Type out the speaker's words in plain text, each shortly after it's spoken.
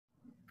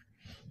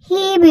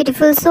Hey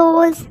beautiful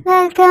souls,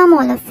 welcome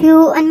all of you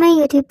on my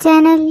YouTube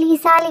channel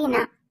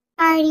Lena.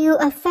 Are you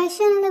a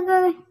fashion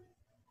lover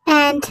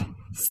and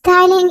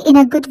styling in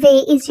a good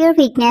way is your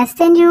weakness?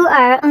 Then you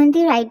are on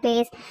the right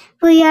place.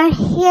 We are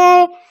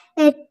here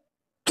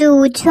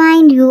to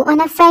join you on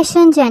a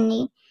fashion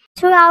journey.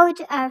 Throughout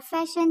our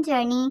fashion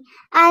journey,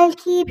 I'll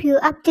keep you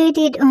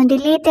updated on the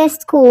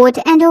latest code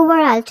and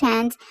overall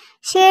trends,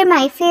 share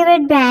my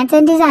favorite brands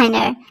and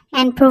designer,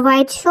 and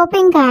provide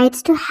shopping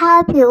guides to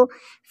help you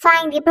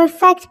find the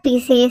perfect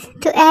pieces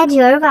to add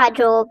your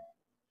wardrobe.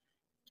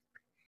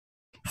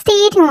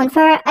 Stay tuned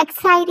for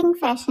exciting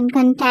fashion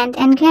content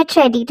and get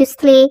ready to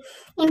slay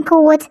in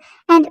coats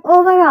and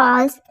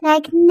overalls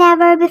like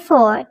never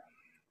before.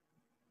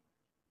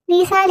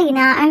 Lisa and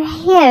Lena are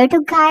here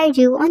to guide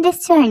you on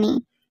this journey.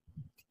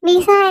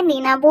 Lisa and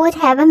Lena both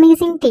have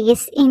amazing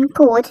taste in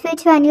coats.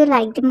 Which one you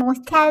like the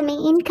most? Tell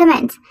me in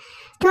comments.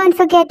 Don't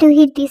forget to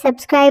hit the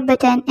subscribe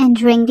button and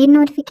ring the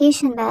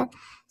notification bell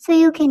so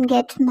you can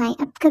get my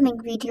upcoming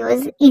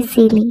videos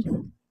easily.